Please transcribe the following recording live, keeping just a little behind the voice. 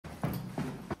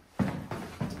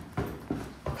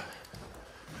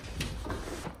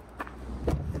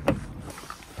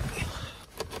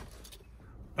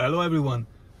Hello everyone.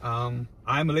 I'm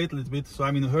late a little bit, so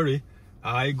I'm in a hurry.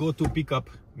 I go to pick up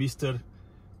Mr.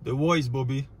 The Voice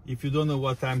Bobby. If you don't know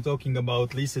what I'm talking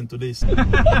about, listen to this.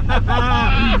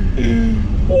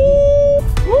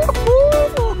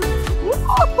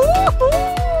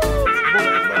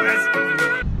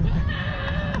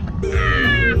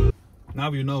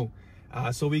 Now you know.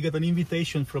 So we got an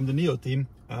invitation from the Neo team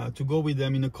to go with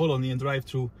them in a colony and drive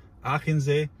through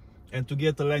Achensee and to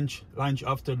get a lunch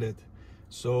after that.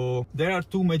 So there are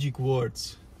two magic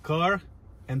words: car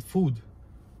and food.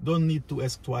 Don't need to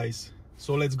ask twice.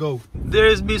 So let's go.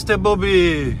 There's Mr.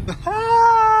 Bobby.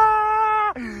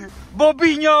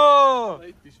 Bobinho!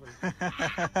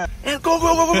 And go,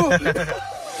 go, go, go, go.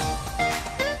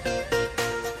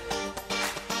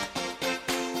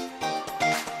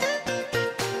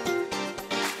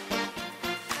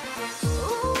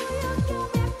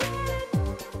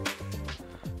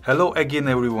 Hello again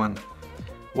everyone.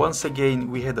 Once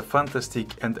again we had a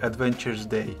fantastic and adventurous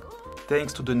day,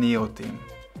 thanks to the Neo team.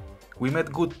 We met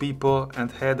good people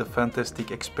and had a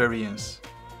fantastic experience.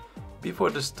 Before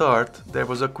the start there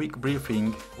was a quick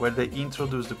briefing where they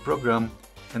introduced the program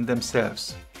and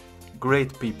themselves.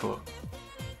 Great people.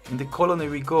 In the colony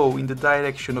we go in the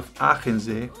direction of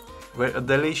Achensee, where a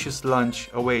delicious lunch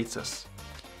awaits us.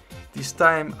 This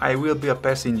time I will be a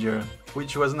passenger,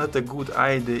 which was not a good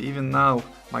idea. Even now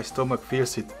my stomach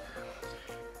feels it.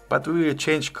 But we will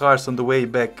change cars on the way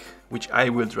back, which I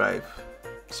will drive.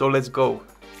 So let's go.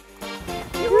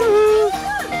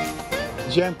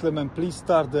 Gentlemen, please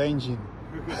start the engine.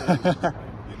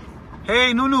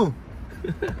 Hey Nunu.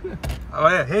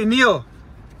 Hey Neo.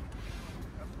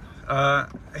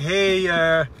 Hey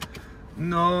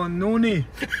no Nuni.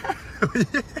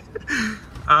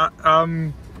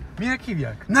 Mir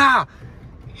Kiwiak. Na.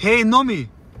 Hey Nomi.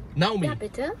 Naomi. Ja,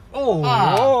 bitte? Oh,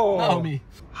 Naomi.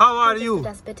 How are Könntest you? du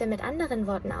das bitte mit anderen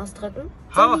Worten ausdrücken?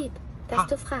 How- So lieb, dass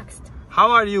du fragst.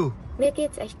 How are you? Mir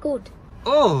geht's echt gut.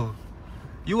 Oh,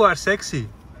 you are sexy.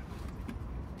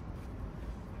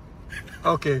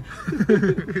 Okay.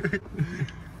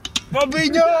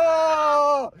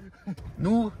 Bobinho!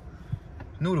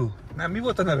 Nuru. Nem, mi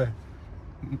volt a neve?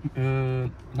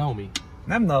 Naomi.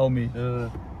 Nem Naomi.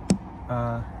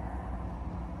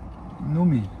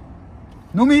 Numi.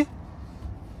 Numi?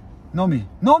 Nomi.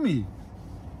 Nomi!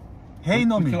 Hey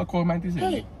Nomi. Kell a kormányt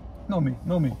izélni? Hey,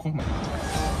 Nomi. A kormány.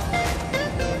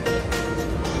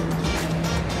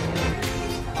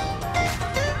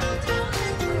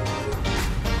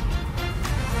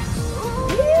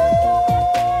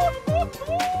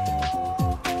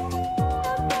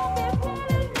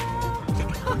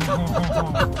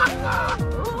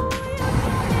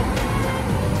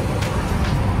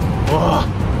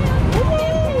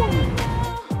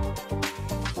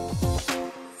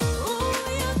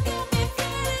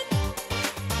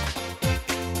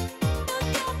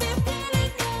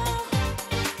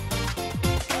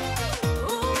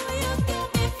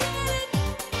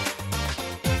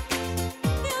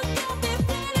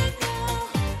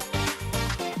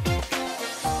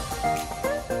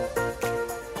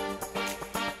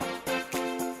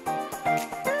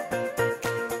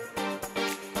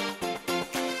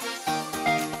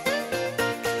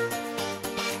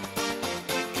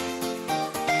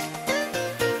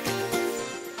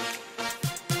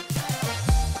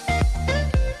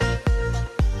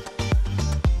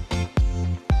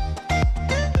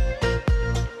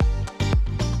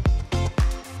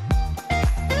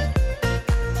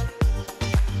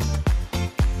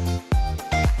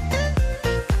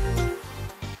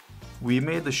 We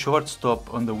made a short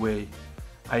stop on the way.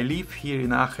 I live here in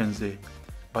Achensee,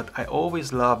 but I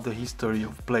always loved the history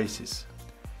of places.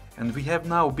 And we have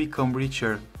now become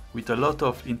richer with a lot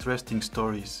of interesting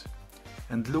stories.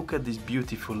 And look at this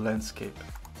beautiful landscape.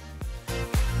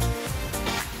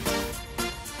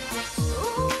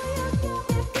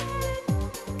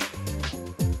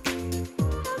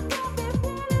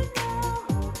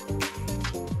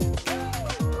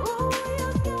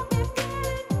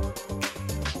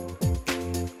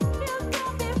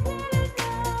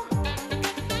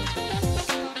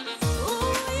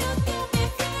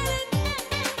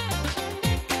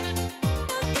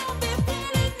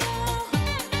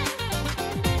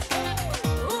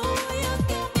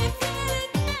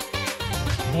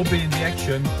 Bobby in the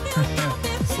action.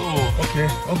 So.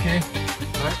 Okay.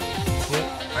 Right? So,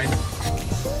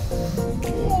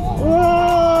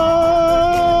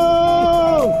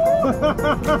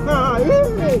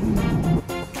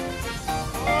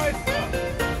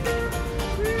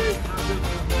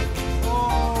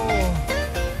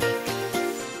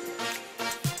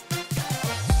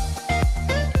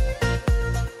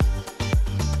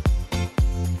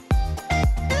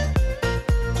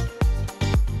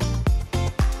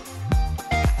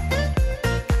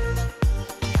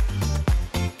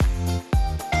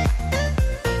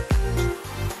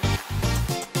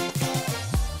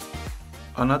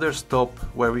 Another stop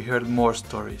where we heard more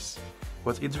stories.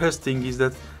 What's interesting is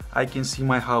that I can see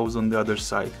my house on the other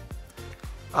side.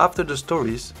 After the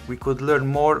stories, we could learn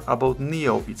more about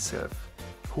Neo itself,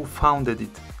 who founded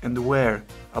it and where,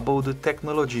 about the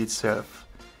technology itself.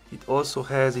 It also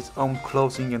has its own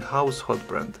clothing and household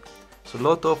brand, so a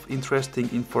lot of interesting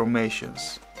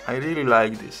informations. I really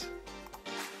like this.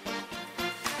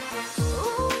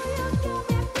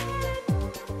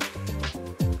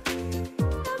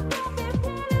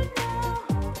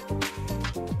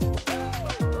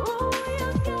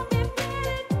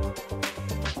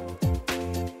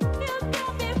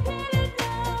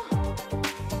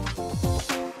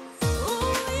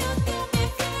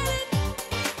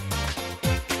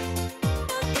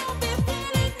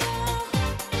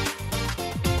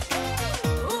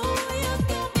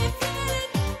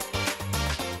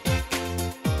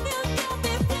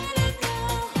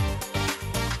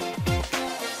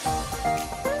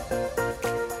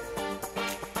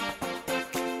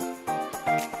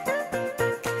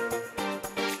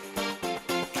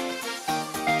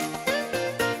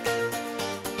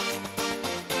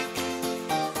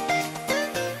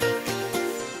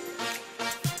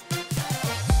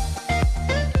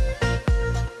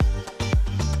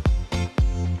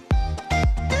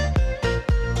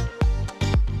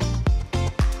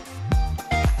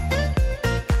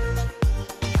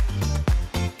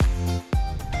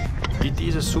 It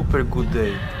is a super good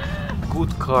day.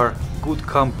 Good car, good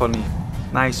company,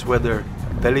 nice weather,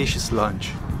 delicious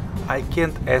lunch. I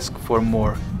can't ask for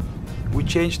more. We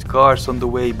changed cars on the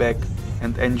way back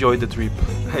and enjoyed the trip,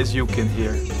 as you can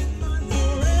hear.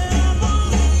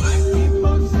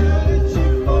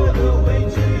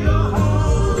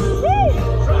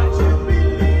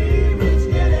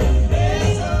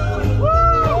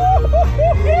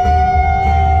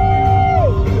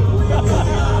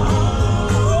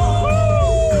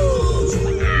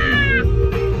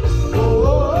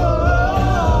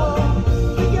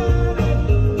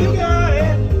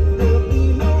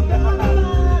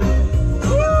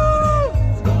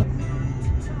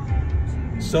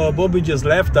 So Bobby just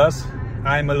left us.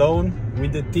 I'm alone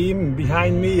with the team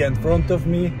behind me and front of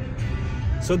me.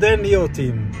 So the Neo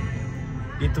team.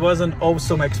 It was an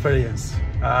awesome experience.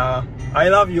 I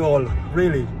love you all,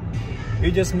 really.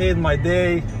 You just made my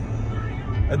day.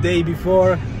 A day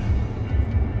before,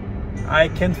 I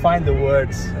can't find the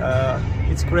words.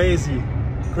 It's crazy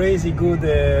good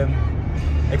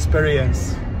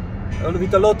experience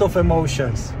with a lot of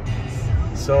emotions.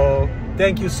 So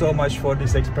thank you so much for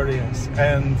this experience,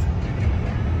 and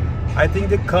I think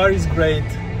the car is great.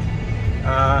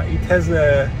 It has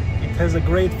a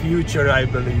great future, I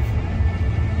believe.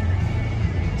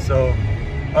 So,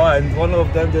 oh, and one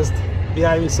of them just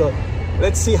behind me. So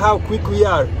let's see how quick we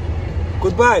are.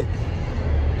 Goodbye.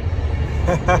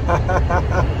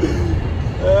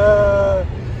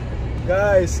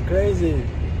 Guys, crazy.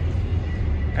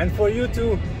 And for you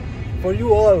too, for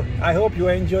you all, I hope you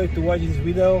enjoyed to watch this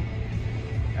video.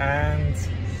 And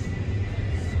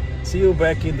see you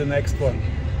back in the next one.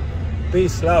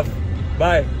 Peace, love,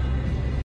 bye.